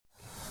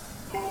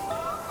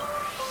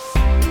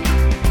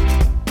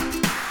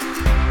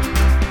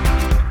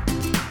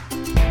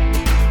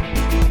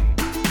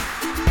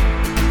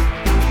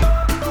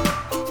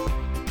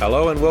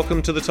Hello and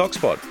welcome to the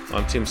Toxpod.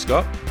 I'm Tim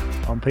Scott.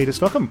 I'm Peter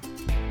Stockham.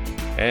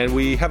 And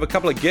we have a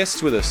couple of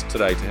guests with us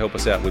today to help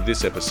us out with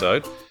this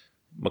episode.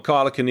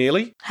 Michaela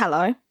Keneally.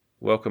 Hello.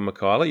 Welcome,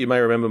 Michaela. You may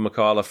remember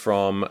Michaela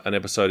from an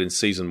episode in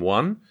Season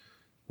 1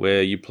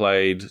 where you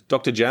played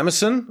Dr.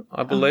 Jamison,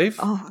 I believe.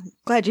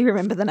 Glad you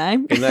remember the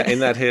name. in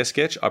that hair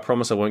sketch. I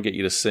promise I won't get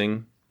you to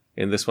sing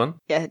in this one.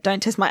 Yeah,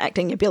 don't test my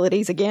acting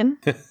abilities again.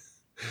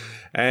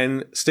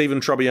 And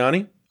Stephen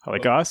Trobiani. Hello,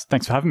 guys.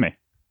 Thanks for having me.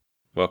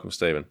 Welcome,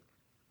 Stephen.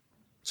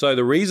 So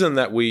the reason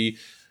that we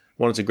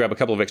wanted to grab a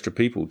couple of extra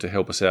people to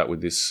help us out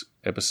with this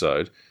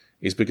episode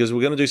is because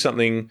we're going to do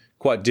something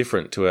quite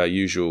different to our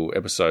usual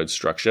episode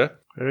structure.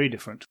 Very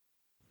different.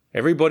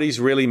 Everybody's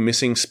really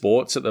missing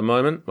sports at the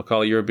moment.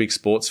 Michaela, you're a big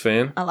sports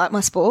fan. I like my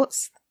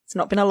sports. It's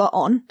not been a lot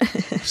on.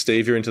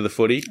 Steve, you're into the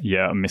footy.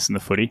 Yeah, I'm missing the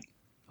footy.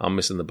 I'm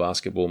missing the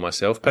basketball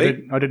myself.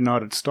 Pete? I didn't know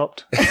it had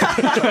stopped.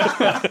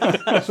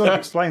 It sort of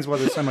explains why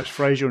there's so much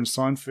Frasier and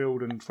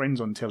Seinfeld and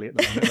Friends on telly at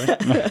the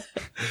moment. Right?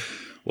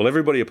 Well,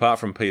 everybody apart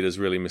from Peter is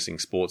really missing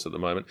sports at the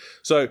moment.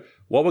 So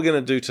what we're going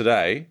to do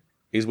today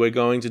is we're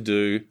going to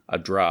do a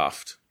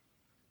draft.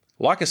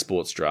 Like a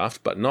sports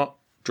draft, but not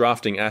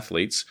drafting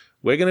athletes.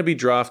 We're going to be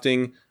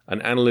drafting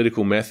an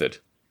analytical method.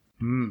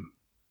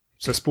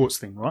 It's a sports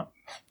thing, right?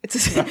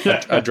 It's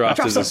a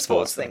draft is a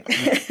sports thing.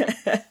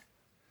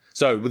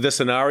 So the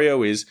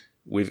scenario is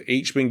we've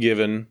each been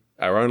given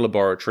our own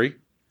laboratory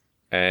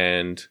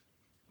and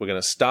we're going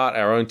to start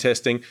our own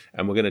testing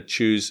and we're going to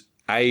choose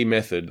a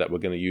method that we're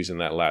going to use in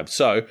that lab.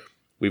 So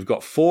we've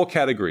got 4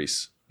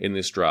 categories in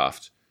this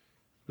draft.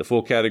 The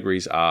 4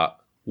 categories are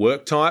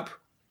work type,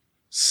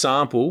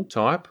 sample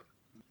type,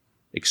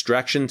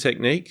 extraction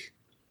technique,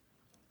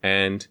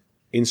 and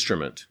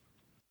instrument.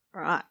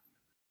 Right.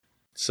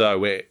 So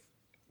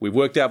we've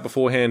worked out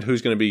beforehand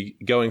who's going to be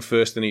going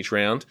first in each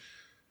round.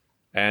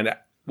 And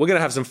we're going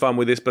to have some fun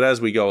with this, but as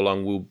we go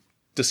along, we'll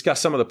discuss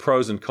some of the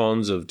pros and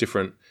cons of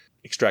different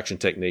extraction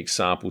techniques,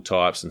 sample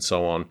types, and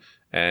so on.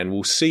 And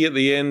we'll see at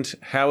the end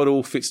how it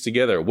all fits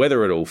together,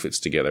 whether it all fits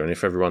together, and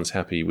if everyone's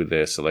happy with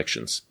their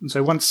selections. And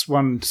so once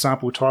one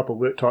sample type or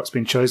work type's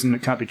been chosen,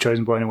 it can't be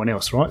chosen by anyone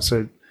else, right?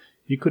 So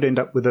you could end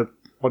up with a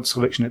odd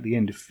selection at the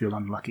end if you're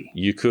unlucky.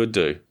 You could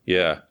do,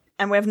 yeah.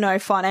 And we have no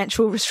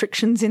financial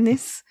restrictions in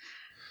this?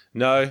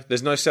 No,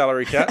 there's no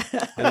salary cap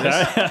in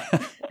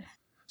this.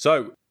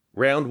 So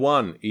round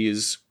 1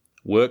 is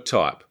work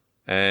type.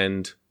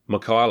 And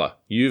Michaela,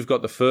 you've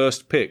got the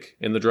first pick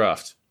in the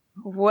draft.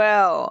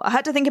 Well, I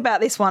had to think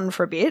about this one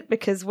for a bit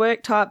because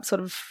work type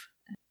sort of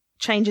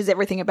changes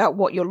everything about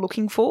what you're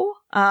looking for.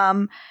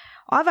 I've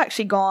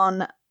actually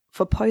gone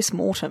for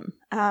post-mortem.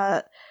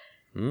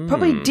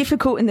 Probably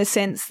difficult in the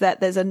sense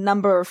that there's a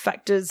number of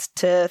factors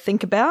to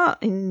think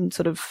about in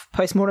sort of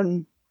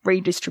post-mortem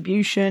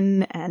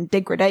redistribution and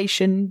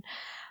degradation,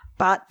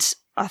 but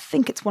I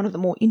think it's one of the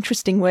more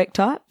interesting work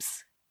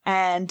types.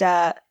 And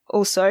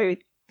also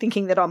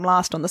thinking that I'm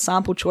last on the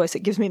sample choice,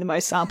 it gives me the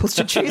most samples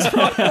to choose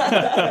from.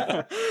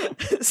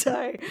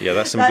 So yeah,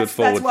 that's some good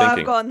forward thinking. That's why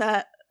I've gone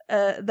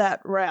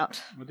that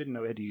route. I didn't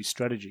know how to use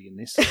strategy in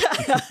this.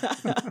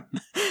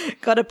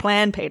 Got a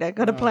plan, Peter.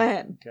 Got a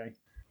plan. Okay.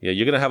 Yeah,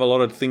 you're going to have a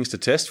lot of things to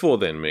test for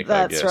then, Mick,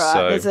 That's I guess. right.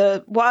 So, there's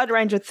a wide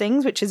range of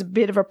things, which is a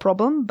bit of a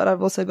problem, but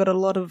I've also got a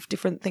lot of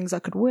different things I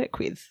could work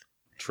with.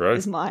 True.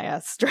 Is my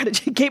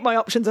strategy. Keep my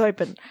options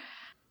open.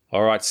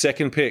 All right,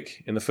 second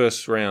pick in the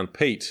first round.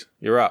 Pete,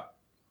 you're up.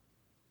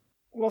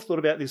 Well, I've thought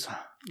about this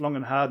long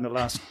and hard in the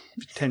last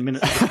 10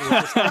 minutes.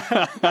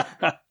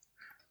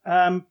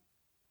 I'm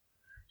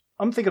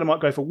thinking I might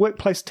go for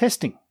workplace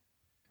testing.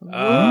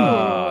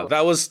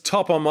 That was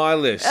top on my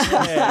list.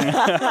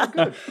 Yeah.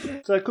 Good.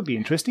 So it could be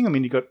interesting. I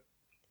mean,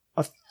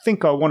 I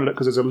think I wanted it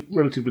because there's a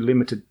relatively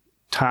limited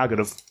target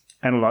of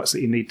analytes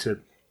that you need to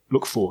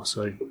look for.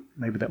 So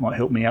maybe that might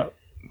help me out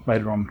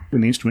later on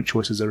when the instrument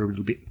choices are a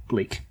little bit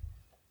bleak.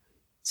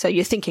 So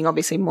you're thinking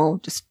obviously more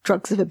just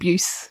drugs of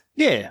abuse.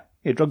 Yeah,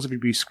 drugs of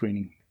abuse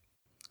screening.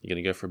 You're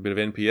going to go for a bit of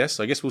NPS?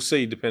 I guess we'll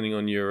see depending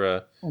on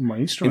your on my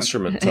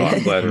instrument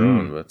type later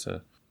on. But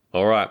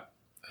all right,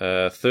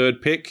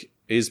 third pick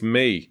is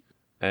me.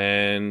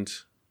 And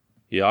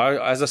yeah,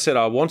 as I said,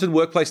 I wanted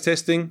workplace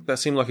testing. That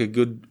seemed like a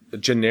good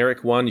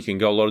generic one. You can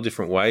go a lot of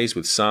different ways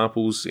with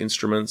samples,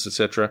 instruments,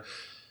 etc.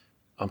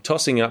 I'm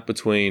tossing up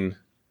between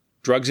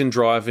drugs in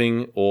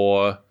driving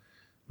or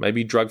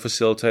maybe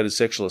drug-facilitated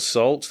sexual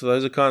assault.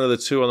 Those are kind of the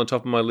 2 on the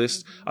top of my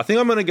list. I think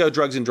I'm going to go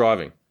drugs in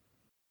driving.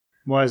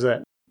 Why is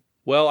that?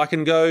 Well, I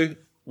can go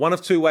one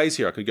of 2 ways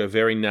here. I could go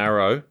very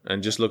narrow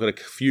and just look at a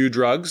few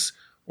drugs,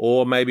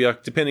 or maybe,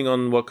 depending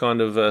on what kind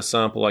of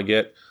sample I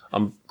get,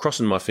 I'm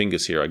crossing my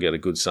fingers here I get a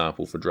good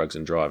sample for drugs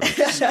and driving.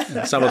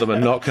 Some of them are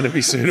not going to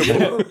be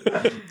suitable.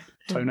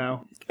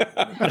 Toenail.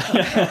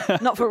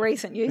 Not for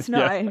recent use, no.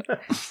 Yeah.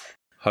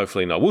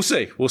 Hopefully not. We'll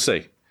see.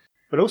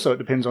 But also it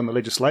depends on the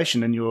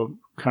legislation and your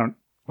current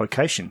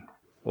location.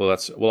 Well,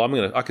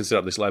 I can set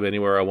up this lab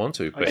anywhere I want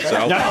to, Pete. So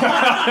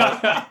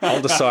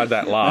I'll decide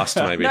that last,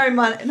 maybe.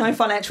 No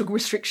financial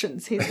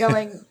restrictions. He's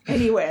going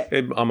anywhere.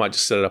 I might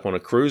just set it up on a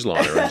cruise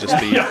liner and just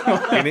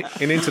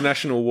be in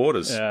international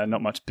waters.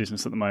 Not much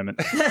business at the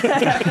moment.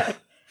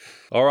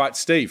 All right,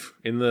 Steve,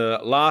 in the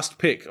last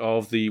pick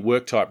of the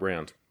work type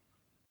round.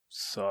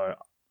 So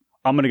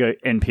I'm going to go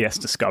NPS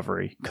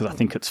Discovery because I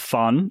think it's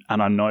fun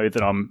and I know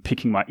that I'm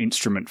picking my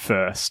instrument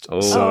first.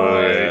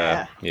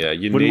 Yeah.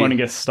 You wouldn't want to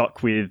get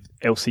stuck with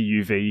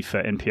LCUV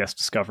for NPS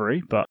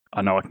Discovery, but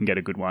I know I can get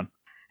a good one.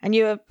 And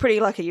you're pretty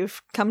lucky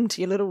you've come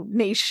to your little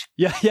niche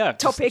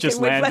topic just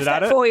and we've left landed at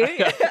that it. for you.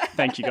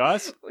 Thank you,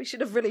 guys. We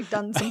should have really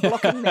done some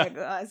blocking there,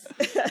 guys.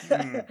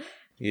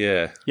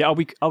 Yeah. Yeah,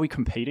 are we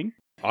competing?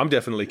 I'm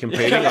definitely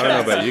competing. I don't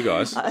know about you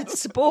guys.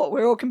 It's sport.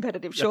 We're all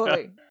competitive,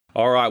 surely.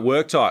 All right,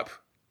 work type.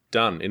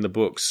 Done in the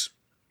books.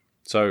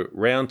 So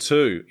round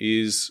 2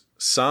 is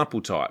sample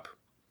type.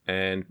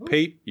 And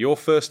Pete, you're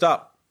first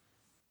up.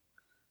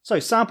 So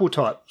sample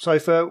type. So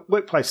for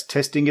workplace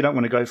testing, you don't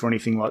want to go for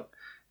anything like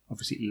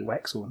obviously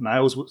earwax or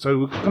nails. So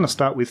we're going to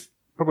start with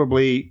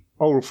probably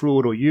oral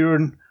fluid or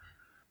urine.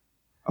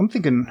 I'm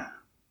thinking I'm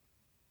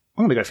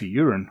going to go for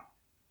urine.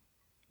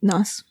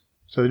 Nice.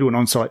 So they do an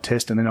on-site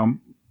test and then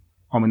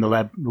I'm in the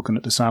lab looking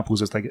at the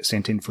samples as they get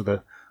sent in for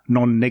the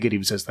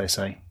non-negatives, as they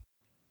say.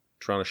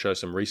 Trying to show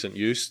some recent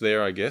use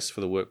there, I guess,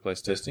 for the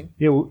workplace testing.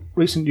 Yeah, well,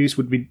 recent use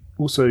would be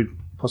also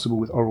possible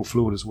with oral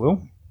fluid as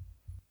well.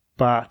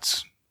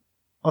 But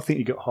I think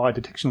you got high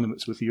detection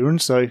limits with urine,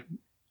 so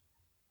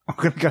I'm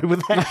going to go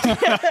with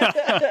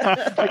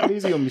that. Take it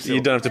easy on myself.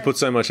 You don't have to put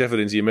so much effort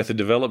into your method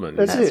development.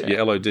 That's it.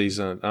 Your LODs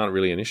aren't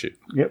really an issue.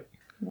 Yep.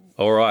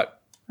 All right.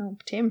 Oh,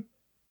 Tim.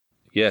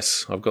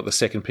 Yes, I've got the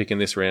second pick in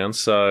this round.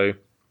 So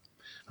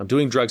I'm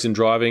doing drugs and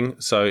driving,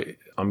 so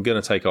I'm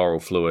going to take oral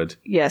fluid.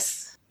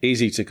 Yes.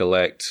 Easy to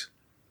collect,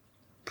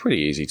 pretty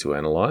easy to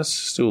analyse.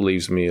 Still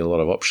leaves me a lot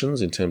of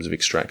options in terms of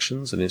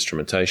extractions and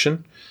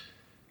instrumentation.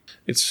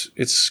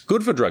 It's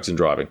good for drugs and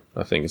driving.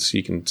 I think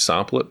you can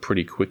sample it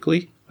pretty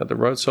quickly at the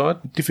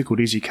roadside. The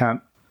difficulty is you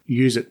can't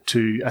use it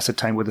to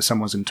ascertain whether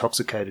someone's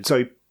intoxicated.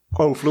 So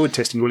oral fluid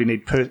testing really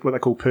need what they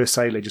call per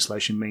se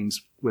legislation,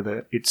 means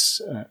whether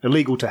it's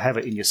illegal to have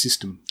it in your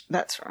system.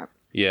 That's right.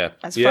 Yeah.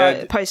 As far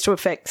as opposed to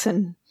effects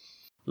and...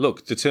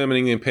 Look,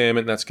 determining the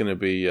impairment, that's going to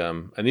be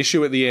an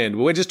issue at the end.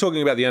 We're just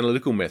talking about the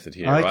analytical method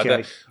here, okay.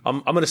 right?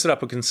 I'm going to set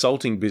up a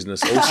consulting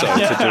business also to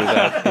do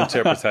that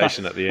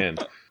interpretation at the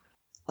end.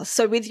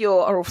 So with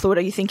your oral fluid,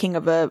 are you thinking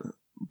of a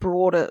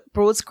broad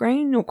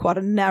screen or quite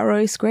a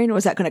narrow screen, or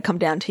is that going to come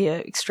down to your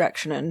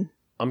extraction and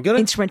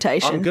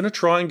instrumentation? I'm going to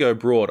try and go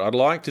broad. I'd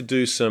like to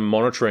do some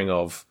monitoring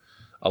of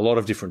a lot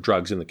of different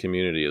drugs in the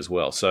community as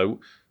well. So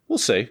we'll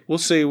see. We'll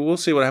see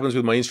what happens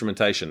with my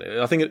instrumentation.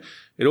 I think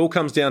it all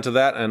comes down to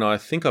that, and I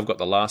think I've got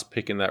the last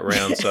pick in that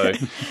round. So,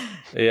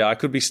 yeah, I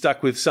could be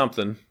stuck with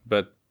something,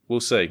 but we'll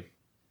see.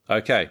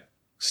 Okay,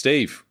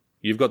 Steve,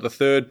 you've got the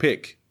third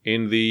pick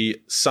in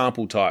the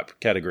sample type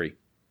category.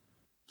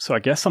 So I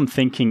guess I'm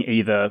thinking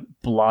either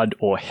blood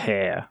or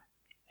hair.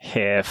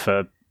 Hair for,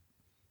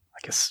 I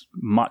guess,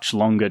 much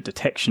longer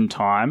detection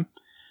time.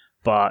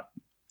 But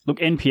look,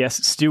 NPS,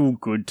 it's still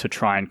good to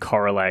try and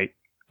correlate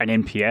an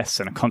NPS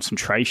and a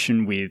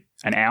concentration with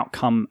an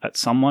outcome at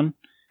someone.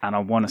 And I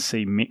want to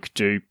see Mick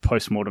do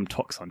post-mortem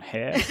tox on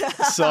hair.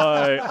 So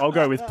I'll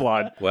go with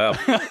blood. Wow.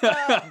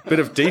 Bit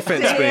of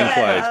defense being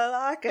played. I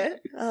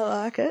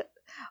like it.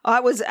 I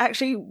was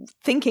actually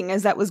thinking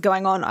as that was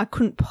going on, I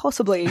couldn't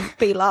possibly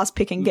be last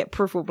pick and get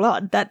peripheral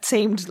blood. That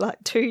seemed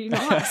like too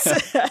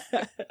nice.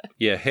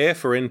 Yeah, hair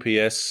for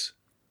NPS.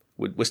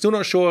 We're still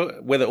not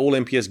sure whether all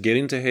NPS get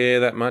into hair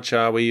that much,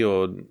 are we?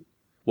 Or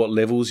what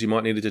levels you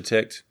might need to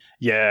detect?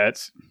 Yeah,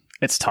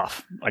 it's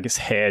tough. I guess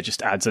hair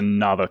just adds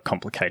another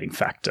complicating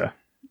factor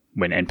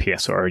when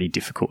NPS are already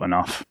difficult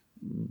enough.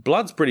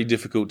 Blood's pretty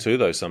difficult too,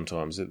 though,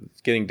 sometimes. It's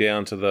getting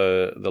down to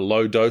the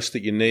low dose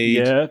that you need.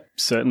 Yeah,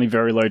 certainly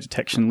very low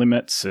detection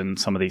limits. And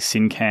some of these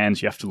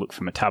SynCans, you have to look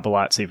for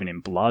metabolites even in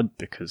blood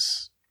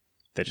because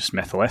they're just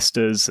methyl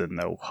esters and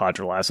they'll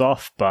hydrolyze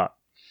off. But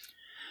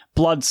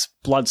blood's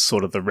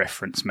sort of the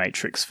reference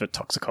matrix for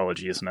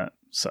toxicology, isn't it?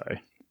 So you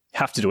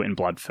have to do it in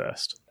blood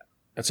first.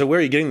 And so where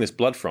are you getting this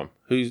blood from?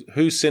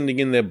 Who's sending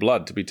in their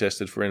blood to be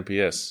tested for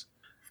NPS?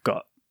 We've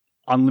got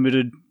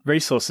unlimited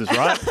resources,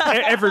 right?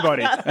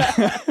 Everybody.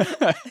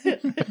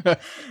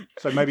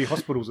 So maybe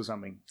hospitals or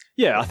something.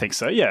 Yeah, I think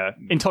so, yeah.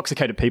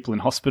 Intoxicated people in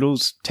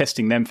hospitals,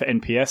 testing them for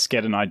NPS,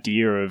 get an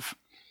idea of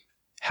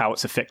how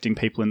it's affecting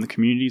people in the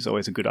community is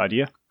always a good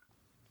idea.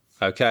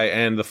 Okay,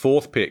 and the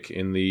fourth pick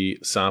in the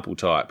sample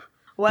type.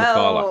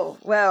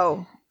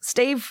 Well,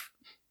 Steve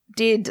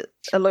did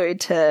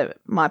allude to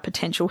my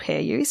potential hair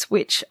use,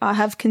 which I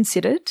have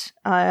considered.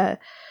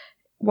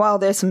 While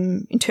there's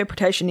some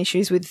interpretation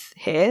issues with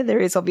hair, there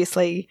is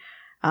obviously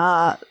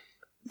the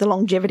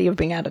longevity of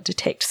being able to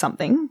detect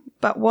something.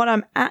 But what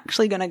I'm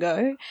actually going to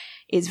go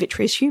is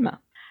vitreous humour.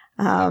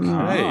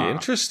 Okay,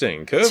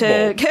 interesting.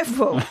 Curveball.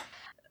 Curveball.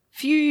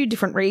 Few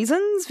different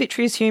reasons.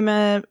 Vitreous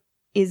humour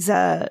is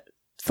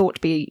thought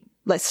to be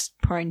less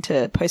prone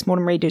to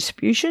postmortem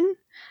redistribution,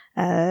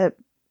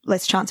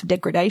 less chance of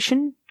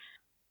degradation,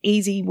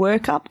 easy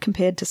workup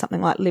compared to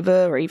something like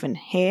liver or even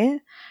hair,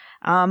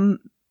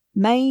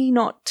 may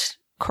not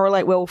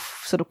correlate well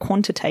sort of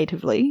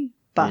quantitatively,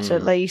 but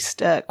at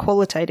least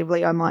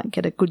qualitatively I might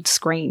get a good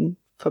screen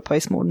for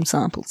postmortem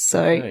samples.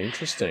 So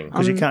Interesting.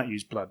 Because you can't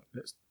use blood.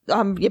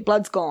 your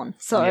blood's gone.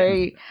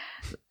 So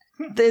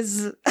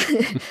there's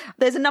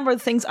a number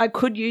of things. I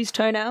could use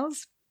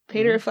toenails,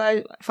 Peter, if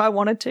I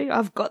wanted to.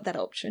 I've got that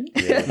option.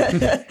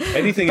 Yeah.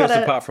 Anything else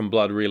apart from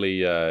blood, really,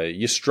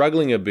 you're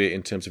struggling a bit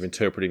in terms of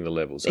interpreting the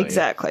levels. Aren't you?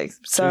 Exactly.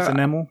 So Tooth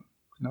enamel,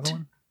 another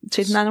one.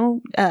 tooth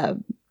enamel.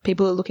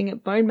 People are looking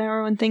at bone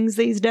marrow and things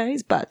these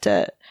days, but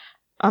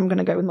I'm going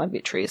to go with my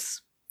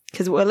vitreous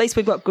because at least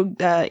we've got good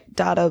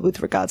data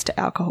with regards to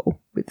alcohol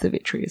with the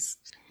vitreous.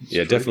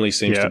 Yeah, definitely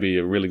seems to be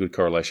a really good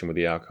correlation with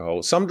the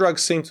alcohol. Some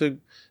drugs seem to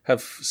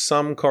have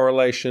some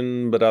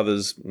correlation, but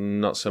others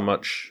not so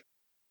much.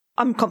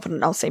 I'm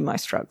confident I'll see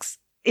most drugs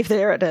if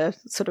they're at a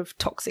sort of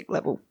toxic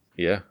level.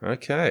 Yeah,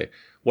 okay.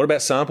 What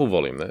about sample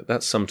volume?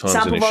 That's sometimes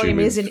Sample an issue volume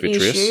with is an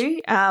vitreous.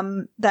 issue.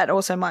 That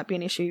also might be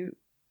an issue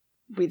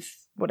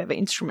with whatever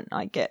instrument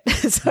I get,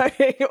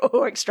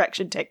 or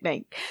extraction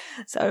technique.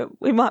 So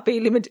we might be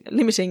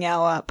limiting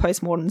our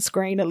postmortem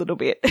screen a little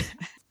bit.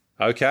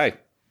 Okay.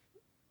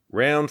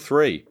 Round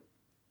 3,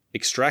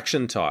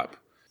 extraction type.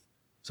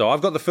 So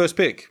I've got the first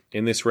pick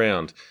in this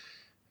round,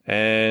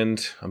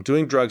 and I'm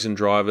doing drugs and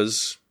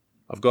drivers.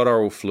 I've got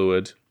oral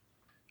fluid.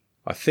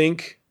 I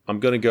think I'm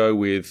going to go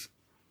with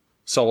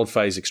solid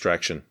phase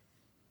extraction.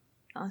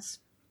 Nice.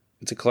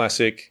 It's a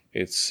classic.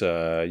 It's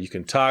you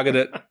can target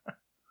it.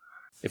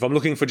 If I'm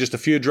looking for just a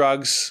few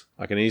drugs,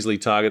 I can easily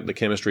target the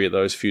chemistry at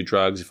those few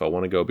drugs. If I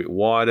want to go a bit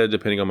wider,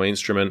 depending on my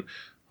instrument,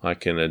 I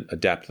can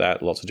adapt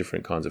that. Lots of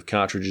different kinds of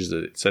cartridges,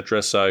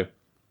 etc. So,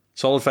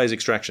 solid phase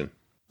extraction.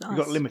 Nice. You've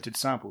got a limited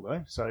sample,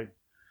 though, so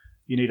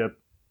you need a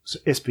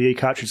SPE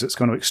cartridge that's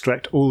going to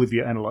extract all of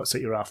your analytes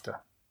that you're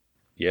after.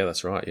 Yeah,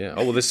 that's right. Yeah.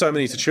 Oh, well, there's so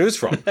many to choose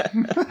from.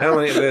 How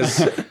many?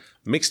 There's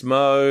mixed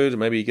mode.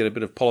 Maybe you get a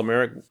bit of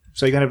polymeric.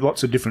 So you're going to have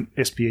lots of different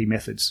SPE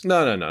methods.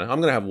 No. I'm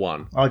going to have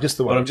one. Oh, just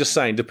the one. But I'm just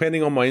saying,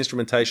 depending on my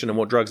instrumentation and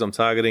what drugs I'm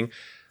targeting,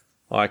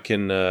 I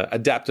can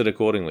adapt it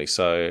accordingly.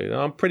 So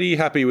I'm pretty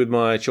happy with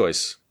my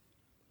choice.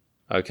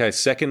 Okay,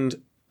 second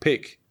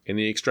pick in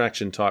the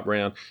extraction type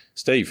round.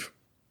 Steve.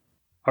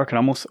 I reckon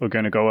I'm also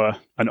going to go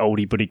an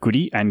oldie but a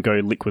goodie and go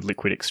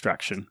liquid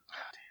extraction.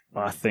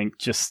 I think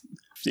just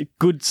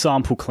good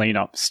sample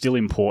cleanup still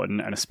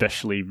important, and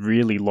especially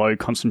really low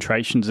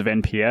concentrations of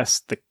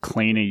NPS. The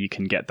cleaner you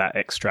can get that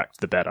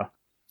extract, the better.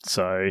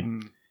 So,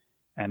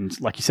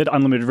 and like you said,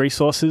 unlimited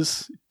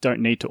resources.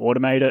 Don't need to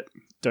automate it.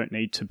 Don't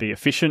need to be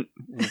efficient.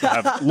 We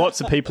have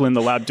lots of people in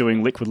the lab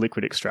doing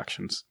liquid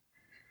extractions.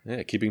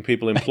 Yeah, keeping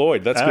people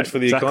employed. That's good for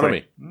the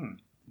economy.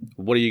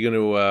 What are you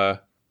going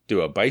to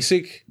do? A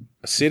basic,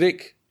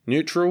 acidic,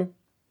 neutral?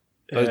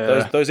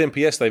 Those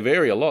NPS, they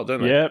vary a lot,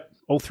 don't they? Yeah,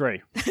 all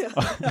three.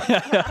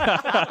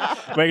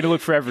 We're going to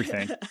look for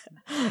everything.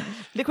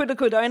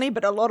 Liquid only,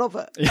 but a lot of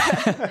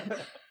it.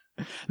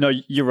 No,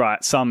 you're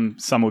right. Some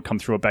would come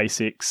through a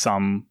basic,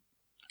 some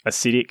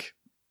acidic.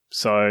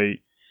 So,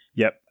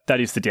 yep, that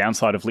is the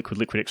downside of liquid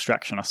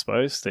extraction, I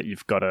suppose, that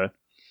you've got to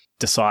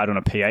decide on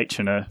a pH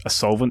and a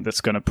solvent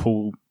that's going to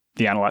pull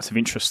the analytes of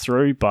interest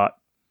through. But,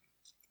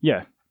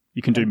 yeah,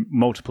 you can do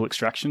multiple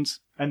extractions.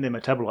 And their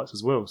metabolites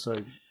as well. So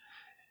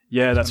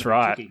yeah, that's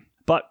right. tricky.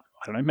 But,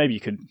 I don't know, maybe you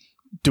could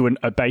do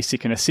a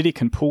basic and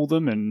acidic and pull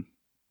them and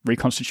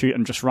reconstitute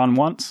and just run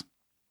once.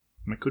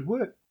 It could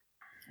work.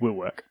 Will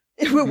work.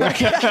 It will work.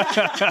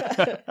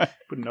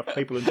 Put enough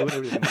people into it,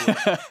 everything will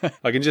work.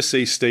 I can just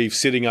see Steve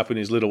sitting up in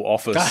his little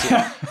office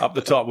up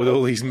the top with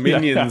all these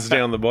minions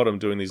down the bottom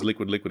doing these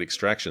liquid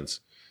extractions.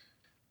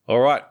 All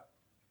right.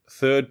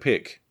 Third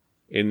pick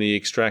in the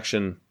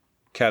extraction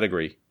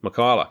category.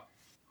 Michaela.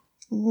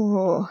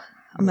 Ooh,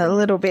 I'm a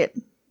little bit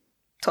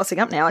tossing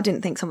up now. I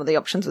didn't think some of the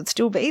options would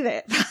still be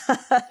there.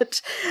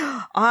 But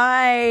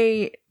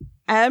I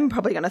am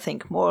probably going to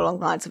think more along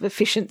the lines of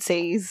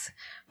efficiencies,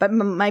 but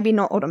maybe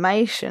not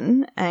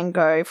automation, and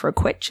go for a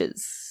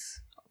Quetches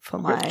for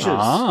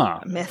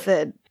my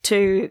method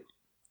to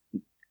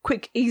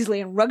quick,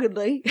 easily and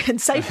ruggedly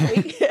and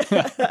safely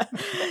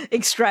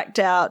extract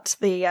out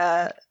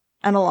the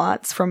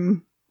analytes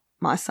from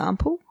my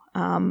sample.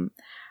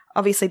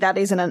 Obviously, that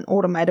isn't an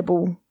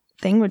automatable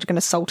thing. We're just going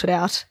to salt it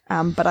out.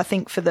 But I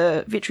think for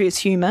the vitreous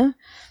humour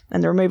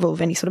and the removal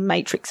of any sort of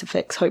matrix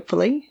effects,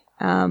 hopefully,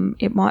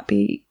 it might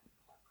be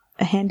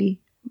a handy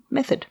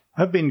method.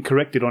 I've been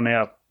corrected on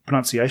our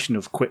pronunciation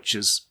of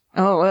Quetches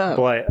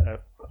by a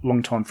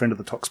long-time friend of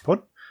the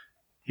ToxPod.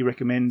 He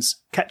recommends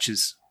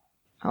catches.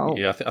 Oh.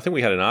 Yeah, I think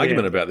we had an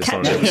argument about this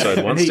on an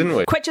episode once, didn't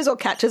we? Quetches or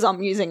catches,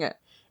 I'm using it.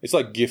 It's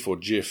like GIF or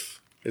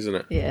GIF, isn't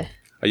it? Yeah.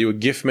 Are you a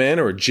GIF man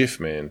or a GIF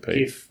man,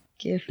 Pete?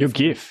 GIF. You're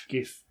GIF.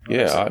 GIF.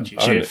 Yeah,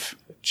 GIF.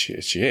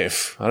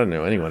 GIF. I don't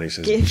know anyone who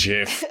says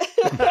GIF.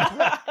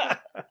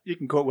 You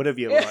can call it whatever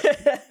you like.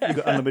 You've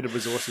got unlimited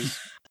resources.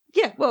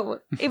 Yeah, well,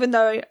 even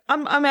though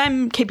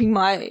I'm keeping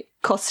my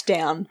costs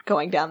down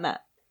going down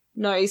that.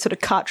 No sort of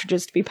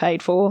cartridges to be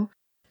paid for.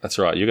 That's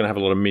right. You're going to have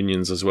a lot of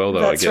minions as well, though,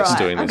 That's I guess, right.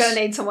 doing I'm this. going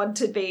to need someone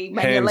to be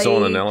Hands-on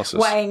manually analysis.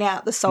 weighing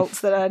out the salts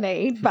that I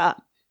need,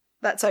 but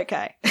that's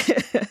okay.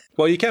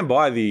 Well, you can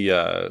buy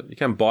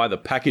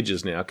the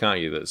packages now, can't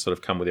you, that sort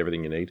of come with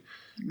everything you need.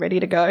 Ready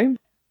to go.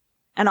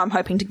 And I'm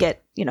hoping to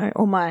get,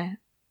 all my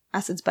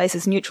acids,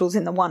 bases, neutrals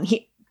in the one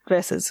hit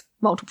versus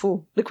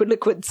multiple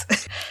liquids.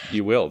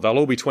 You will. They'll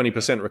all be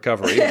 20%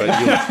 recovery, but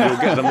you'll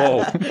get them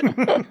all.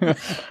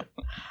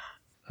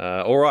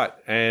 All right.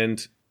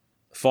 And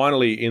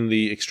finally, in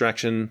the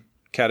extraction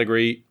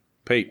category,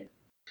 Pete.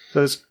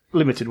 There's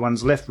limited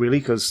ones left, really,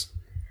 because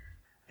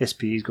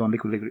SPE's gone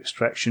liquid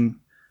extraction.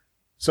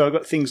 So I've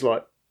got things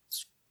like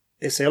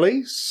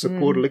SLE,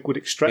 supported liquid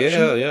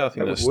extraction. Yeah, I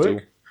think that that's would work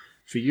still...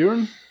 for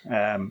urine.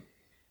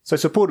 So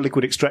supported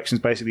liquid extraction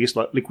is basically just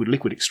like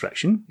liquid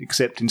extraction,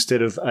 except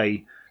instead of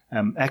a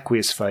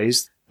aqueous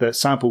phase, the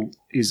sample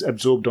is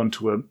absorbed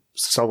onto a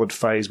solid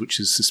phase which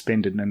is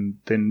suspended, and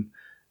then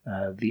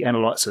the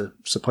analytes are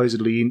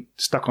supposedly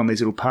stuck on these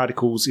little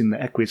particles in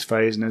the aqueous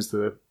phase, and as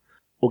the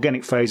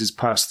organic phases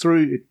pass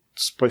through,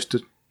 it's supposed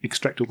to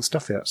extract all the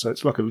stuff out. So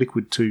it's like a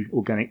liquid to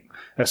organic,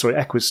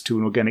 aqueous to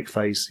an organic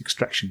phase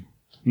extraction.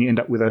 And you end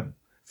up with a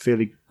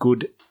fairly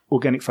good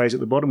organic phase at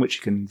the bottom, which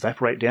you can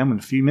evaporate down in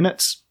a few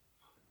minutes.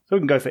 So we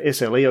can go for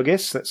SLE, I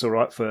guess. That's all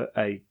right for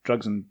a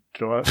drugs and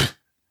drive.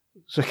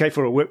 It's okay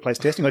for a workplace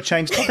testing. I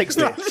changed topics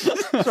there.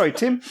 Sorry,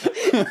 Tim.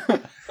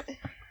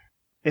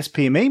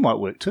 SPME might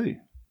work too.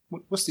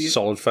 What's the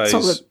solid phase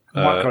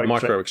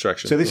micro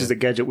extraction? So this is a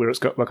gadget where it's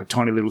got like a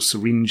tiny little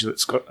syringe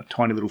that's got a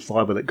tiny little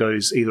fibre that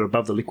goes either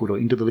above the liquid or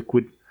into the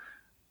liquid.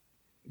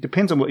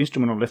 Depends on what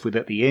instrument I'm left with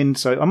at the end.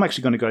 So I'm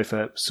actually going to go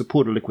for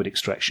supported liquid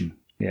extraction.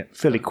 Yeah,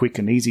 fairly quick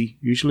and easy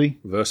usually.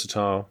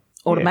 Versatile.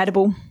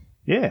 Automatable.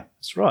 Yeah,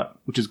 that's right,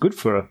 which is good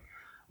for a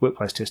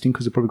workplace testing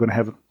because they're probably going to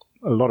have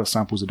a lot of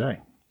samples a day.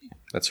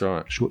 That's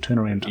right. Short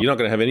turnaround time. You're not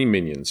going to have any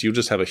minions. You'll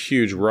just have a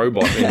huge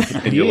robot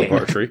in your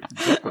laboratory.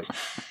 Exactly.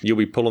 You'll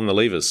be pulling the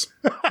levers.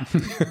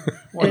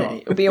 Why not?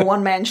 It'll be a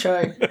one-man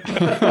show.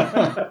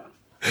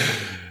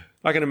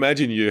 I can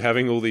imagine you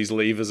having all these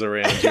levers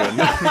around you. And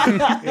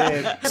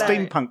Yeah,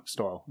 steampunk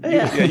style.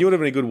 yeah, you would have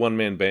been a good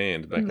one-man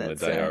band back in the That's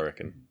day, I right.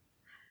 reckon.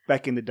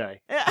 Back in the day.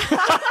 Not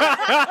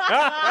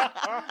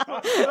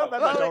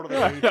that much older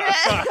than you.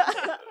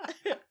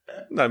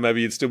 No,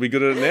 maybe you'd still be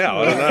good at it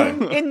now. I don't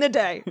know. In the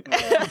day.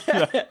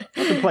 I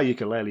can play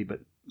ukulele, but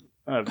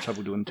I have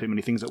trouble doing too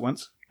many things at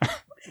once.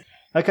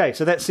 Okay,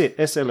 so that's it.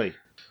 SLE.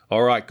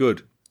 All right,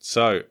 good.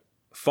 So,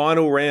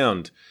 final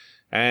round.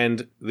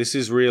 And this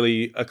is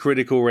really a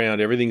critical round.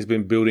 Everything's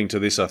been building to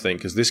this, I think,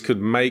 because this could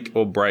make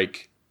or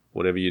break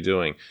whatever you're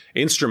doing.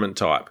 Instrument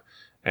type.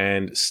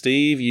 And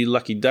Steve, you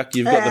lucky duck,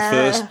 you've got the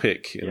first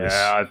pick in this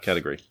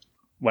category.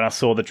 When I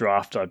saw the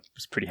draft, I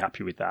was pretty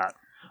happy with that.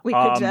 We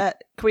could can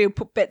we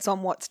put bets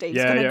on what Steve's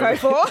going to go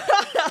for?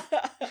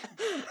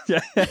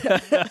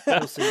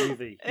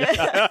 LCUV.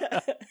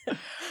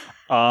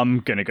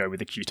 I'm going to go with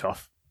the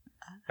QTOF.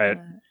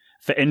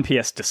 For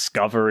NPS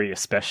discovery,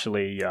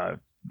 especially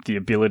the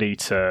ability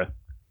to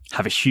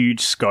have a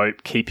huge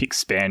scope, keep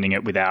expanding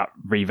it without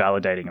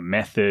revalidating a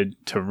method,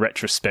 to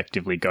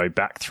retrospectively go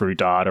back through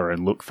data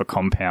and look for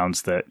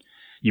compounds that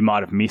you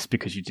might have missed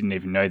because you didn't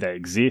even know they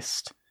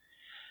exist.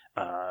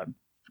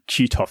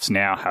 QTOFs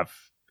now have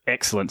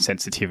excellent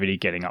sensitivity,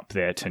 getting up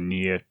there to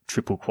near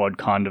triple quad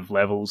kind of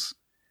levels.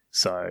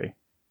 So,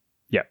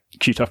 yeah,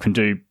 QTOF can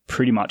do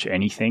pretty much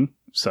anything.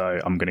 So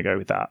I'm going to go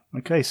with that.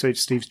 Okay, so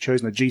Steve's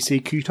chosen a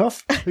GC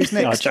QTOF. Who's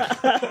next? Did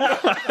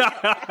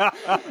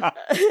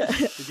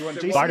you want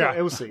GC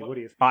or LC? What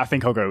do you think? I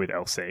think I'll go with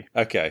LC.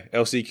 Okay,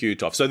 LC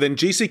QTOF. So then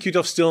GC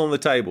QTOF's still on the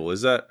table.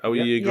 Is that? Are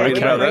we agreed we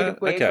about agreed,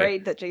 that? we Okay.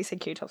 agreed that GC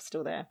QTOF's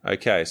still there.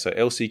 Okay, so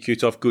LC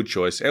QTOF, good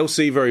choice.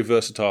 LC, very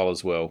versatile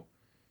as well.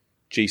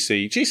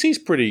 GC's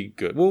pretty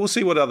good. Well, we'll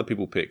see what other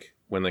people pick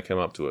when they come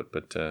up to it.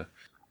 But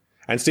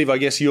and Steve, I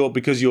guess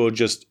because you're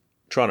just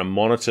trying to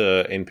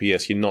monitor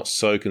NPS, you're not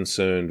so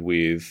concerned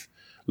with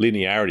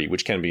linearity,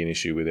 which can be an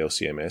issue with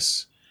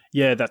LCMS.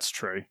 Yeah, that's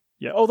true.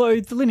 Yeah, although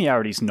the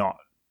linearity's not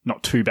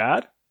too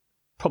bad.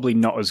 Probably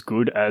not as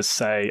good as,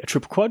 say, a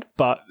triple quad,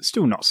 but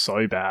still not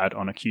so bad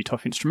on a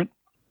QTOF instrument.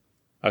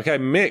 Okay,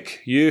 Mick,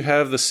 you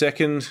have the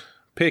second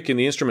pick in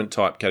the instrument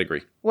type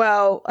category.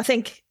 Well, I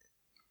think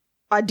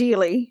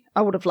ideally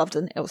I would have loved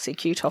an LC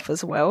QTOF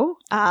as well.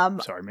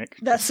 Sorry, Mick.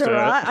 That's Just, all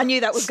right. I knew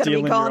that was going to be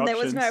stealing your gone. There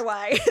was no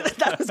options. way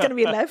that was going to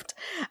be left.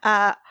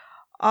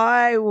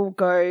 I will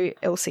go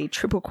LC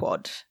triple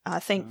quad. I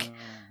think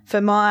for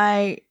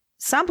my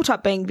sample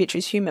type being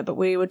vitreous humour, but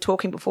we were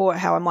talking before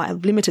how I might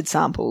have limited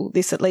sample.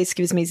 This at least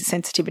gives me the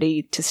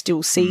sensitivity to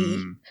still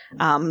see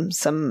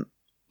some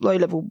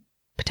low-level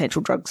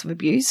potential drugs of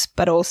abuse,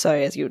 but also,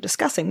 as you were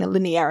discussing, the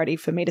linearity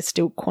for me to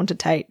still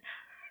quantitate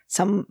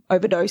some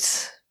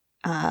overdose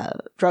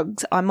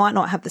drugs. I might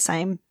not have the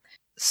same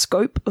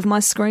scope of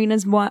my screen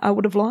as what I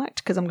would have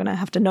liked because I'm going to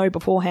have to know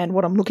beforehand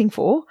what I'm looking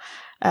for.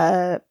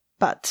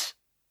 But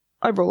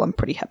overall, I'm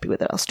pretty happy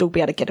with it. I'll still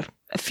be able to get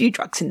a few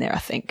drugs in there, I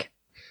think.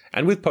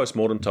 And with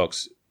post-mortem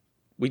tox,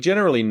 we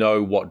generally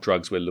know what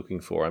drugs we're looking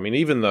for. I mean,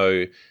 even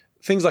though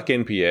things like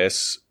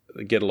NPS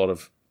get a lot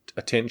of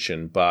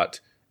attention, but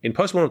in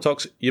post-mortem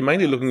tox, you're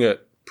mainly looking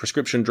at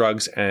prescription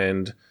drugs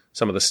and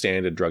some of the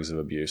standard drugs of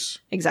abuse.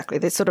 Exactly.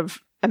 This sort of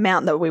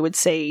amount that we would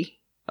see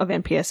of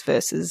NPS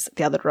versus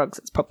the other drugs,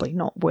 it's probably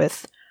not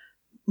worth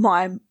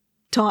my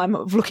time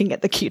of looking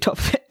at the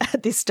QTOF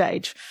at this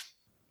stage.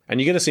 And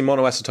you're going to see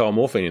monoacetyl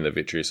morphine in the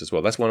vitreous as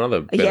well. That's one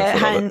other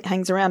benefit of it.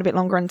 Hangs around a bit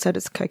longer, and so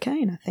does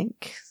cocaine, I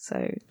think.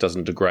 So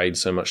doesn't degrade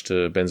so much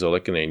to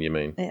benzoylecgonine, you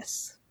mean?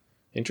 Yes.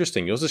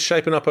 Interesting. Yours is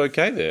shaping up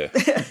okay there,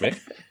 Mick.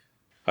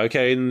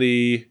 Okay,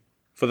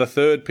 for the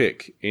third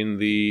pick in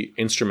the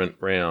instrument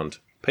round,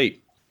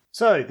 Pete.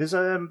 So there's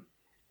I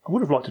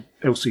would have liked an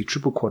LC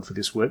triple quad for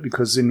this work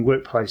because in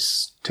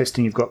workplace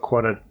testing you've got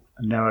quite a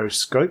narrow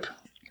scope.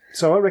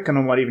 So I reckon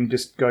I might even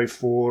just go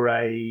for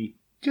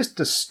just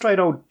a straight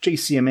old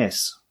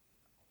GCMS.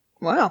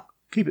 Wow.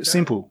 Keep it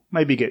simple.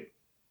 Maybe get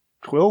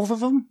 12 of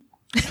them.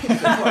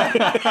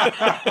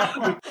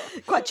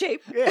 Quite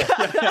cheap.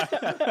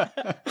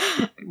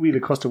 With the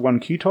cost of one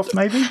QTOF,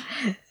 maybe.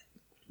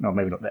 No,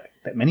 maybe not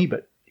that many,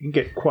 but you can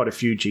get quite a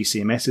few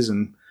GCMSs,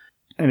 and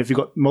if you've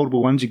got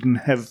multiple ones, you can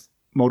have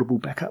multiple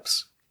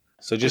backups.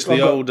 So just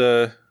the old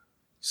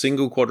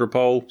single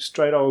quadrupole,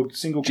 straight old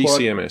single quad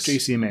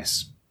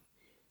GCMS.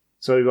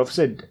 So I've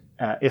said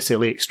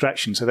SLE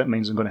extraction, so that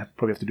means I'm going to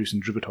probably have to do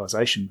some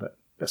derivatization, but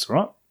that's all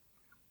right.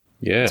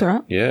 Yeah, that's all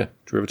right. Yeah,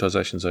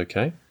 derivatization's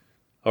okay.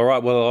 All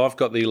right, well, I've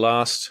got the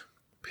last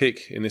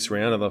pick in this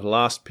round and the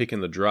last pick in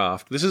the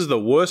draft. This is the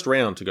worst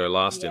round to go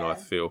last in, I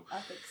feel. I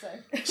think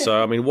so.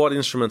 So, I mean, what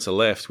instruments are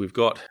left? We've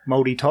got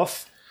Moldy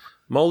Toff.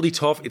 Moldy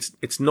Toff,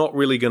 it's not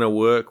really going to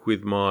work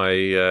with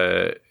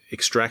my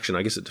extraction.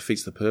 I guess it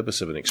defeats the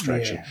purpose of an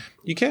extraction.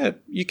 Yeah.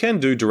 You can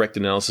do direct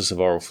analysis of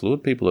oral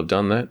fluid. People have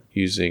done that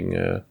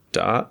using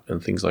DART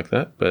and things like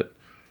that. But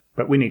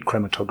we need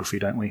chromatography,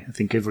 don't we? I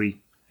think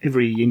every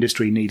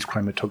industry needs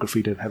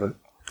chromatography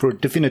for a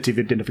definitive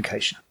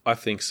identification. I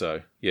think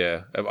so,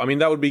 yeah. I mean,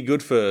 that would be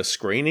good for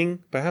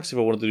screening, perhaps, if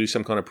I wanted to do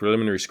some kind of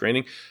preliminary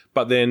screening.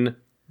 But then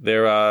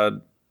there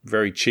are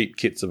very cheap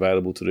kits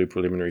available to do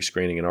preliminary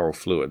screening in oral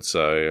fluid.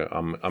 So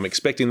I'm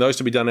expecting those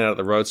to be done out at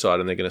the roadside,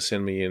 and they're going to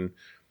send me in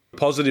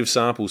positive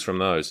samples from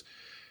those.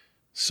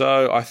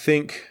 So I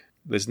think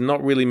there's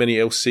not really many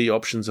LC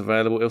options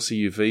available.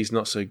 LC UV is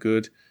not so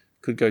good.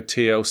 Could go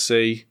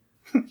TLC.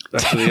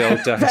 Back to the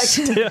old days.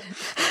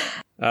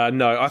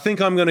 No, I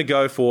think I'm going to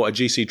go for a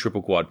GC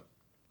triple quad.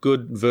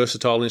 Good,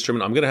 versatile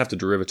instrument. I'm going to have to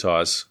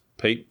derivatize,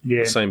 Pete.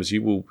 Yeah. Same as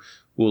you.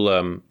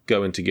 We'll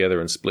go in together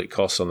and split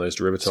costs on those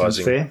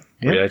derivatizing fair.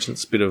 Yep.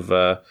 reagents. Bit of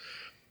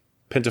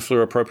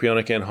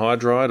pentafluoropropionic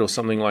anhydride or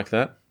something like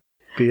that.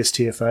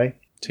 BSTFA.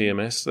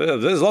 TMS.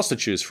 There's lots to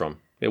choose from.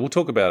 Yeah, we'll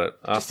talk about it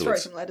afterwards. Just throw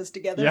some letters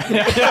together.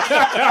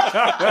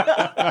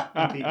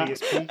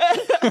 BSP.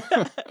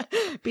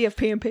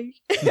 BFP and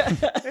P.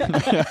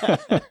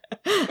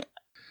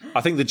 I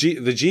think the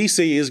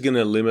GC is going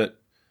to limit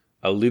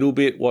a little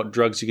bit what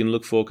drugs you can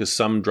look for because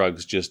some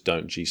drugs just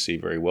don't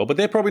GC very well. But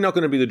they're probably not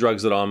going to be the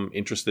drugs that I'm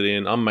interested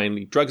in.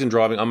 Drugs and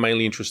driving, I'm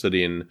mainly interested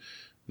in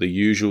the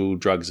usual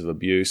drugs of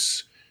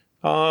abuse.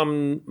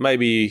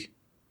 Maybe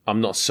I'm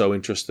not so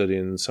interested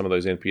in some of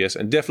those NPS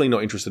and definitely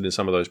not interested in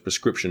some of those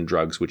prescription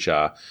drugs which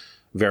are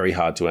very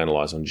hard to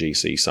analyse on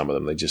GC. Some of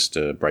them, they just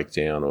break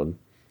down or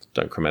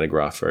don't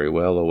chromatograph very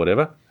well or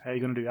whatever. How are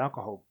you going to do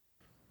alcohol?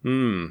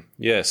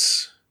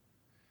 Yes.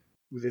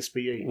 With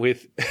SBE?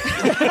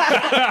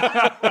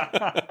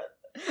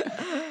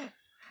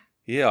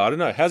 Yeah, I don't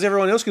know. How's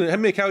everyone else going to...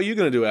 Mick, how are you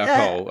going to do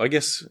alcohol? I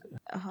guess...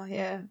 Oh,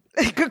 yeah.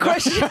 Good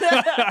question.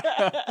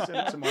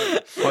 That's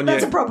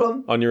a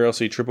problem. On your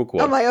LC triple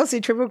quad. On my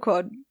LC triple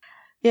quad.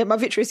 Yeah, my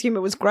vitreous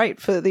humour was great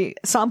for the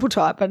sample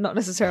type, but not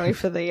necessarily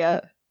for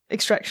the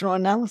extraction or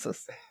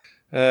analysis.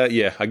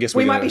 Yeah, I guess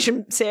we might be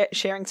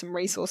sharing some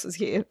resources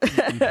here.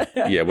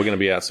 Yeah, we're going to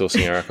be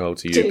outsourcing our alcohol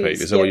to you,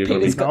 Pete. Is that what you're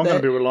going to be? I'm going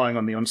to be relying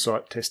on the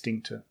on-site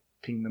testing to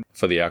ping them.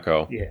 For the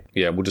alcohol? Yeah.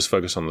 Yeah, we'll just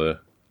focus on the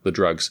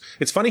drugs.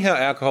 It's funny how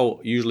alcohol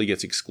usually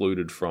gets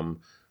excluded from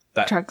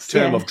that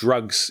term of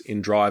drugs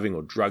in driving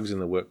or drugs in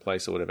the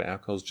workplace or whatever.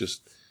 Alcohol's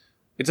just...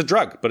 It's a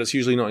drug, but it's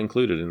usually not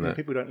included in that.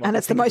 People don't like and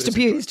it's the most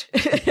abused.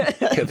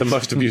 Yeah, the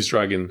most abused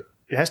drug in...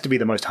 It has to be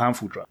the most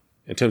harmful drug.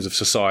 In terms of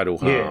societal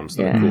harms,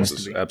 of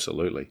course,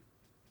 absolutely.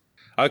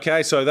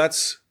 Okay, so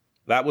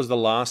that was the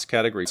last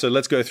category. So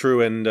let's go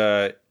through and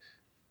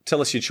tell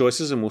us your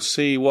choices, and we'll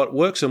see what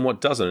works and what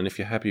doesn't, and if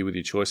you're happy with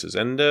your choices.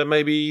 And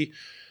maybe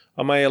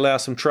I may allow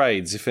some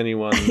trades if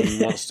anyone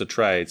wants to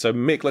trade. So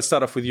Mick, let's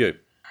start off with you.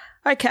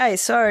 Okay,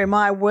 so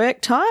my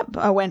work type,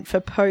 I went for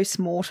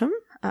post-mortem.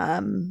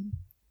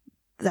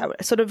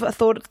 That sort of, I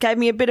thought it gave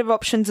me a bit of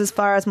options as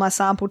far as my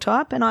sample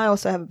type, and I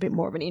also have a bit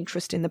more of an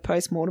interest in the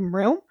post-mortem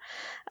realm.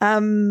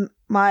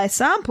 My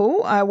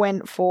sample, I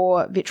went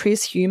for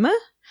vitreous humour.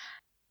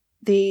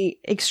 The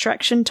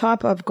extraction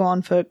type, I've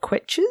gone for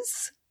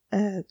quetches,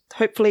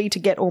 hopefully to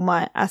get all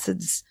my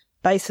acids,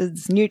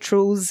 bases,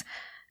 neutrals,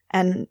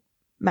 and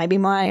maybe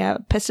my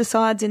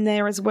pesticides in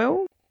there as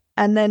well.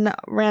 And then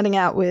rounding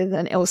out with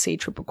an LC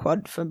triple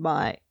quad for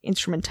my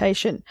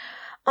instrumentation.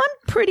 I'm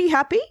pretty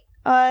happy.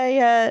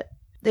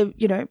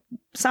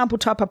 Sample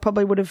type I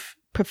probably would have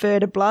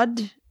preferred a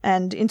blood,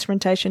 and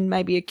instrumentation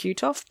maybe a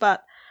QTOF,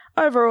 but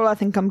overall I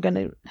think I'm going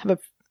to have a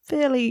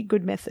fairly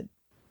good method.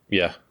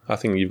 Yeah, I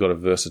think you've got a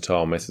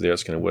versatile method there.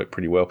 It's going to work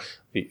pretty well.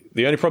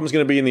 The only problem is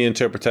going to be in the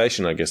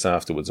interpretation, I guess,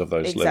 afterwards of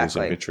those levels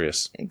of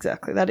vitreous.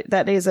 Exactly.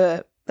 That is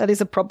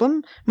a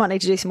problem. Might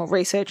need to do some more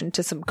research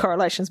into some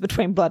correlations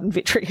between blood and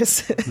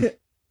vitreous.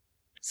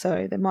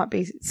 So there might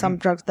be some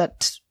drugs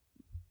that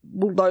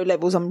low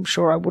levels I'm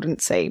sure I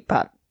wouldn't see,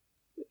 but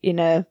in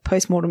a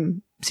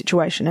post-mortem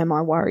situation, am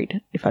I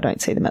worried if I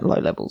don't see them at low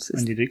levels?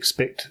 And you'd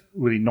expect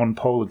really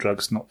non-polar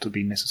drugs not to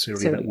be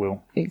necessarily that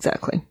well.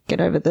 Exactly.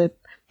 Get over the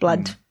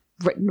blood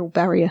retinal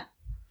barrier.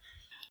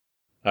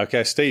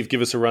 Okay, Steve,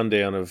 give us a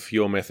rundown of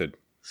your method.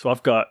 So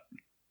I've got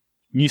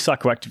new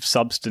psychoactive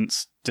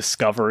substance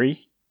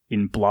discovery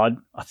in blood.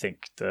 I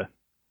think the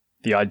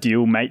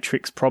ideal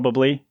matrix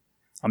probably.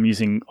 I'm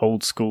using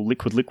old school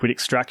liquid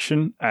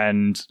extraction,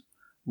 and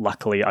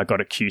luckily I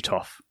got a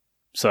QTOF.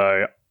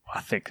 So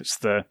I think it's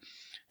the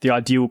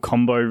ideal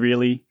combo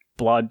really,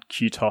 blood,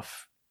 QTOF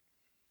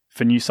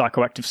for new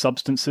psychoactive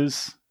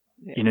substances.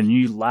 Yeah. In a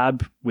new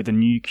lab with a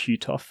new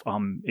QTOF,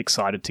 I'm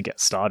excited to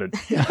get started.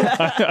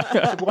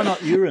 Why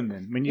not urine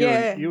then? I mean,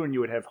 urine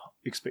you would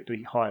expect to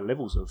be higher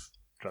levels of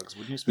drugs,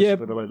 wouldn't you? Especially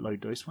for the low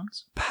dose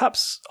ones.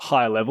 Perhaps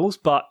higher levels,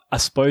 but I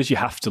suppose you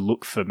have to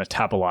look for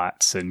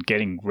metabolites, and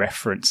getting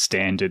reference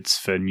standards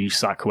for new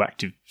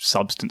psychoactive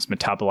substance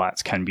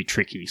metabolites can be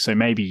tricky. So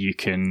maybe you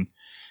can,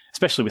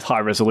 especially with high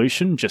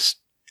resolution,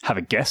 just have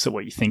a guess at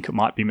what you think it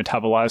might be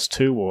metabolized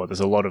to, or there's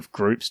a lot of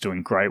groups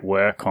doing great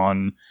work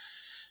on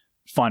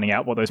finding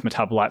out what those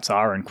metabolites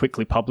are and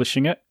quickly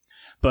publishing it.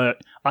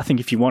 But I think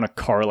if you want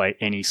to correlate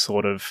any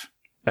sort of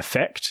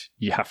effect,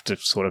 you have to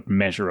sort of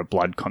measure a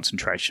blood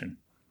concentration.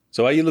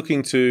 So are you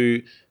looking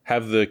to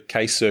have the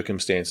case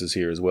circumstances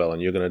here as well,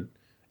 and you're going to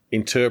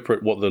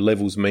interpret what the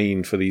levels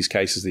mean for these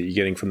cases that you're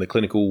getting from the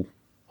clinical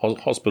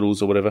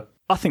hospitals or whatever?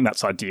 I think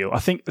that's ideal. I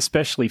think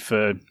especially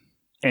for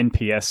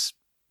NPS,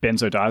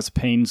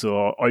 benzodiazepines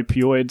or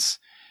opioids,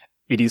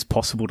 it is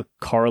possible to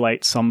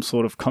correlate some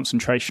sort of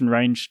concentration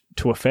range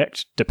to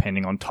effect,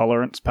 depending on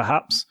tolerance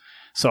perhaps.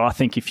 So I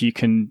think if you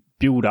can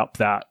build up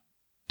that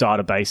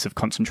database of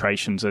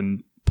concentrations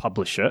and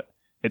publish it,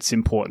 it's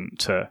important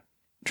to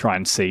try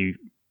and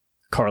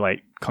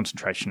correlate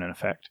concentration and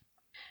effect.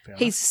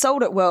 He's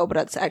sold it well, but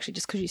it's actually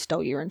just because you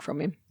stole urine from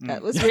him.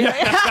 That was really...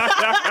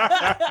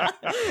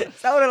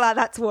 sold it like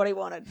that's what he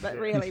wanted, but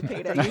really,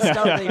 Peter, you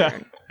stole the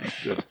urine.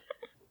 Good.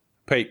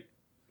 Pete,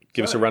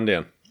 give us a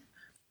rundown.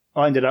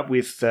 I ended up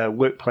with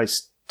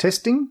workplace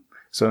testing,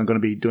 so I'm going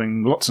to be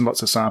doing lots and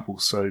lots of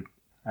samples. So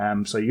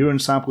urine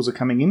samples are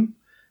coming in,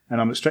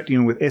 and I'm extracting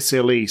them with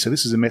SLE. So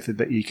this is a method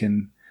that you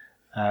can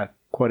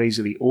quite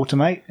easily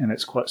automate, and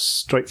it's quite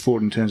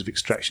straightforward in terms of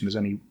extraction. There's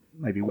only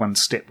maybe one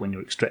step when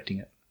you're extracting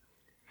it.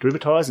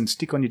 Derivatize and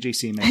stick on your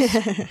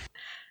GCMS.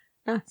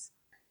 Nice.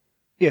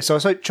 Yeah, so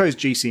I chose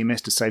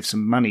GCMS to save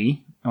some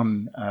money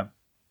on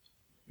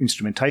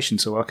instrumentation,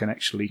 so I can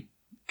actually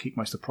keep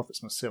most of the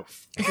profits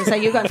myself. So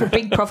you're going for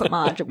big profit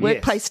margin,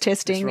 workplace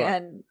testing, right.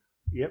 and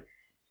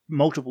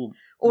multiple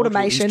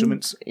automation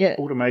instruments. Yeah,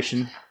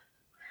 automation.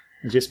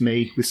 And just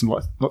me with some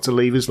lots of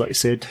levers, like you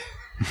said,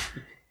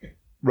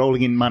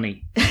 rolling in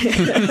money.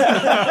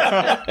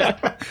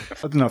 I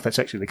don't know if that's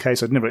actually the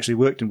case. I've never actually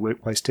worked in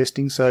workplace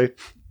testing, so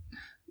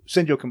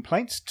send your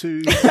complaints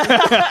to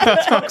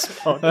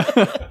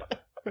Tuxpod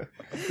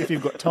if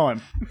you've got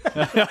time.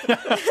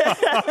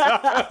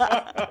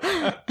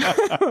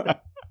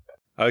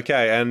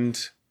 Okay,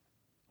 and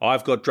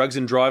I've got drugs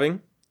in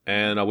driving,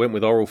 and I went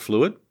with oral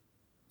fluid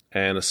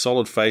and a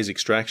solid phase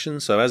extraction.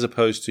 So as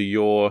opposed to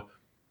your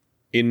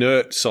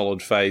inert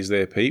solid phase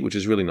there, Pete, which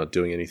is really not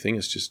doing anything,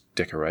 it's just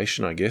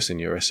decoration, I guess, in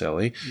your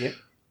SLE. Yep.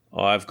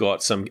 I've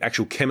got some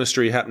actual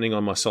chemistry happening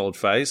on my solid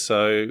phase.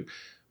 So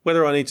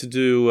whether I need to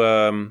do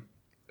a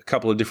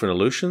couple of different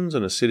elutions,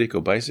 an acidic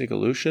or basic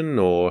elution,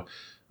 or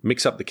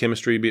mix up the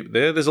chemistry a bit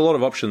there's a lot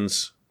of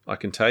options I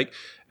can take.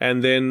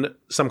 And then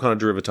some kind of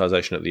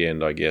derivatization at the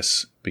end, I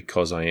guess,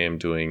 because I am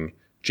doing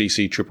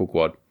GC triple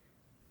quad.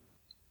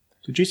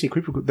 So GC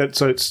triple quad,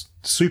 so it's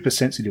super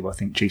sensitive, I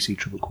think, GC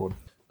triple quad.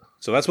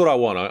 So that's what I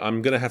want.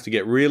 I'm going to have to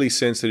get really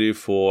sensitive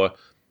for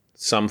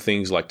some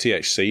things like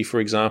THC, for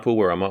example,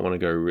 where I might want to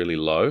go really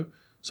low.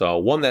 So I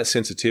want that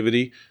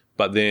sensitivity,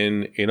 but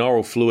then in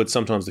oral fluid,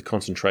 sometimes the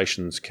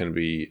concentrations can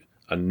be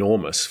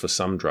enormous for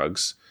some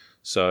drugs.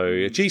 So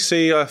a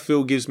GC, I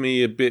feel, gives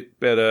me a bit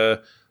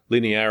better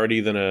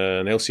linearity than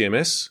an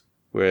LCMS,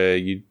 where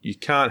you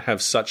can't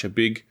have such a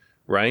big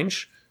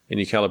range in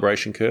your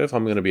calibration curve.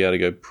 I'm going to be able to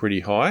go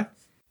pretty high.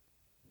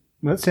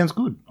 Well, that sounds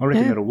good. I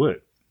reckon that'll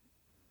work.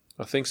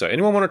 I think so.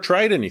 Anyone want to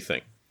trade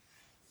anything?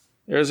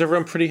 Or is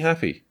everyone pretty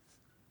happy?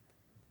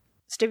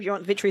 Steve, you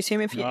want vitreous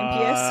humor for your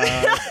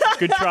NPS?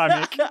 Good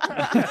try,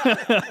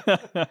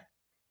 Mick.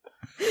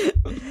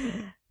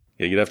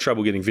 Yeah, you'd have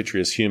trouble getting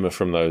vitreous humour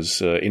from those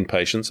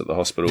inpatients at the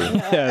hospital.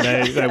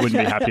 Yeah, they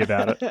wouldn't be happy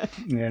about it.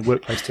 Yeah,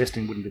 workplace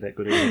testing wouldn't be that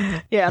good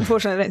either. Yeah,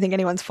 unfortunately, I don't think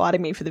anyone's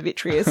fighting me for the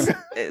vitreous.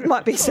 It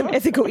might be some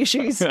ethical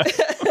issues.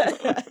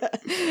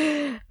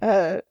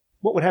 What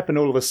would happen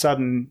all of a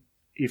sudden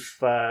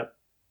if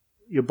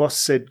your boss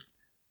said,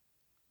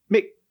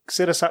 Mick,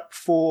 set us up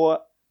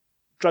for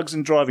drugs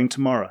and driving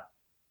tomorrow?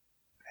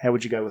 How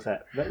would you go with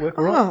that? Would that work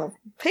all right? Oh,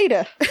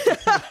 Peter.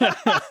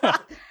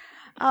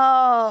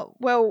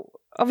 Well,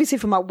 obviously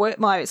for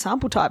my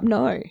sample type,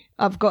 no.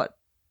 I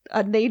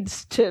need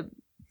to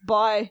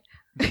buy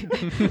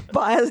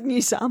a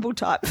new sample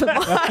type for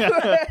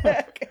my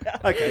work.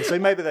 Okay, so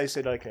maybe they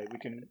said, okay, we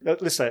can,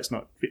 let's say it's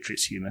not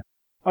vitreous humour.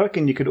 I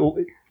reckon you could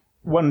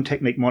one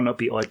technique might not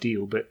be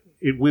ideal, but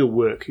it will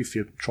work if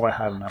you try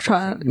hard enough. You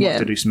might have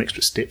to do some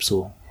extra steps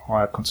or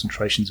higher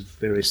concentrations of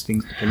various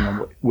things depending on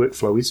what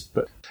workflow is.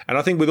 And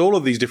I think with all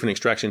of these different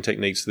extraction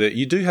techniques, that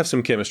you do have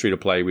some chemistry to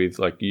play with,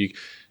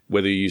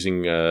 whether you're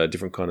using a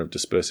different kind of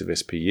dispersive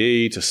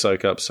SPE to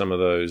soak up some of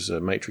those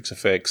matrix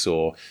effects,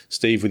 or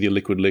Steve with your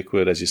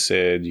liquid, as you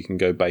said, you can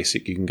go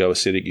basic, you can go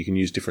acidic, you can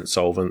use different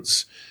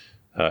solvents.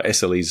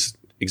 SLE's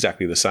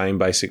exactly the same,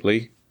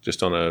 basically,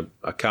 just on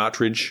a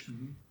cartridge.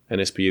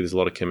 And SPE, there's a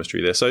lot of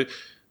chemistry there. So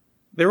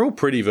they're all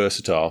pretty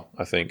versatile,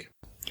 I think.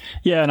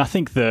 Yeah, and I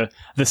think the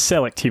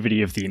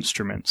selectivity of the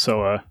instrument,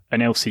 so an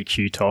LC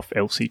QTOF,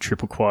 LC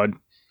triple quad,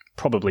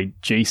 probably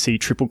GC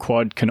triple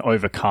quad can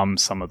overcome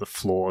some of the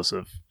flaws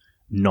of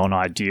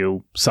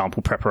non-ideal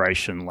sample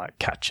preparation like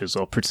catches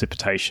or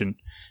precipitation.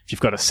 If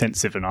you've got a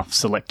sensitive enough,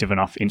 selective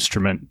enough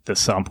instrument, the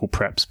sample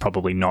prep's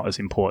probably not as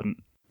important.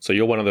 So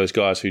you're one of those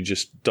guys who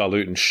just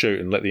dilute and shoot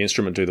and let the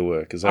instrument do the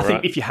work, is that right? I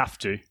think if you have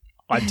to.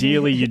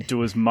 Ideally, you'd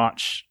do as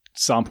much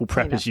sample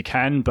prep as you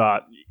can,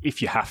 but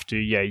if you have to,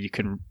 yeah, you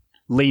can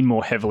lean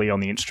more heavily on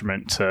the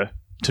instrument to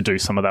do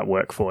some of that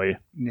work for you.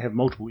 And you have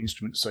multiple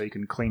instruments so you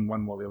can clean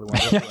one while the other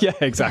one's up. Yeah,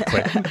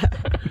 exactly.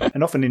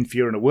 And often if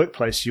you're in a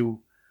workplace,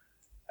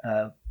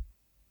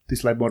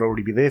 this lab might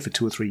already be there for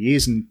 2 or 3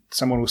 years, and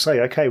someone will say,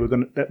 okay,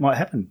 that might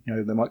happen. You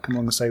know, they might come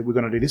along and say, we're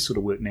going to do this sort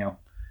of work now.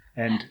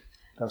 And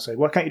they'll say,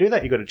 why can't you do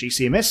that? You've got a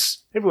GCMS.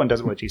 Everyone does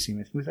it with a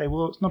GCMS. We say,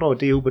 well, it's not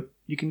ideal, but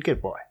you can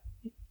get by.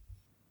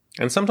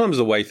 And sometimes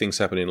the way things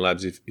happen in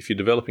labs, if you're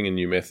developing a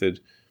new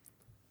method,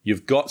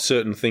 you've got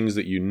certain things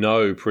that you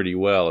know pretty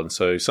well. And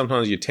so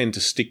sometimes you tend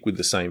to stick with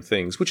the same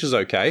things, which is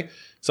okay.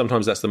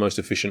 Sometimes that's the most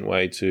efficient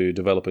way to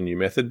develop a new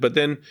method. But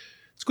then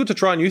it's good to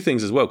try new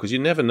things as well, because you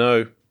never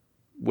know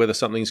whether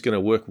something's going to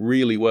work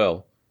really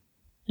well.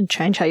 And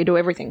change how you do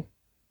everything.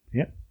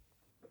 Yeah.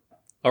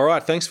 All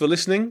right. Thanks for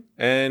listening.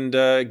 And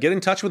get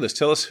in touch with us.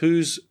 Tell us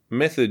whose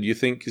method you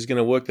think is going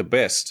to work the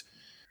best.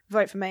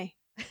 Vote for me.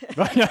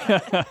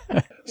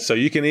 So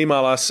you can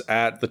email us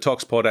at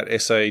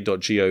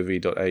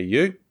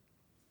thetoxpod@sa.gov.au.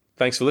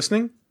 Thanks for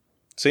listening.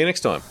 See you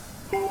next time.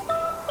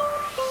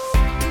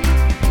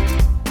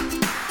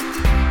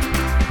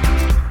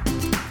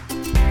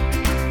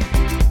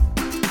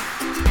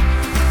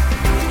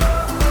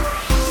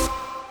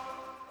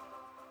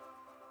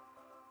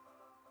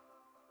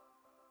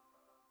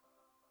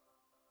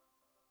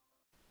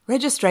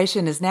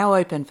 Registration is now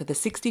open for the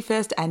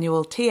 61st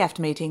Annual TAFT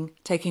meeting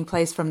taking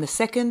place from the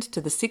 2nd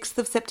to the 6th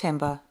of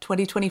September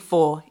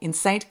 2024 in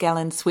St.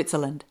 Gallen,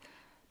 Switzerland.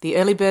 The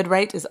early bird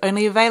rate is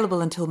only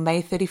available until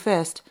May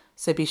 31st,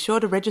 so be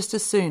sure to register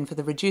soon for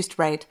the reduced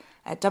rate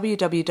at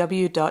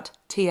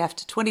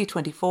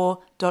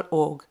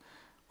www.taft2024.org.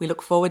 We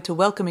look forward to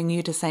welcoming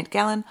you to St.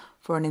 Gallen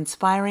for an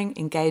inspiring,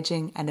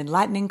 engaging and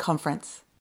enlightening conference.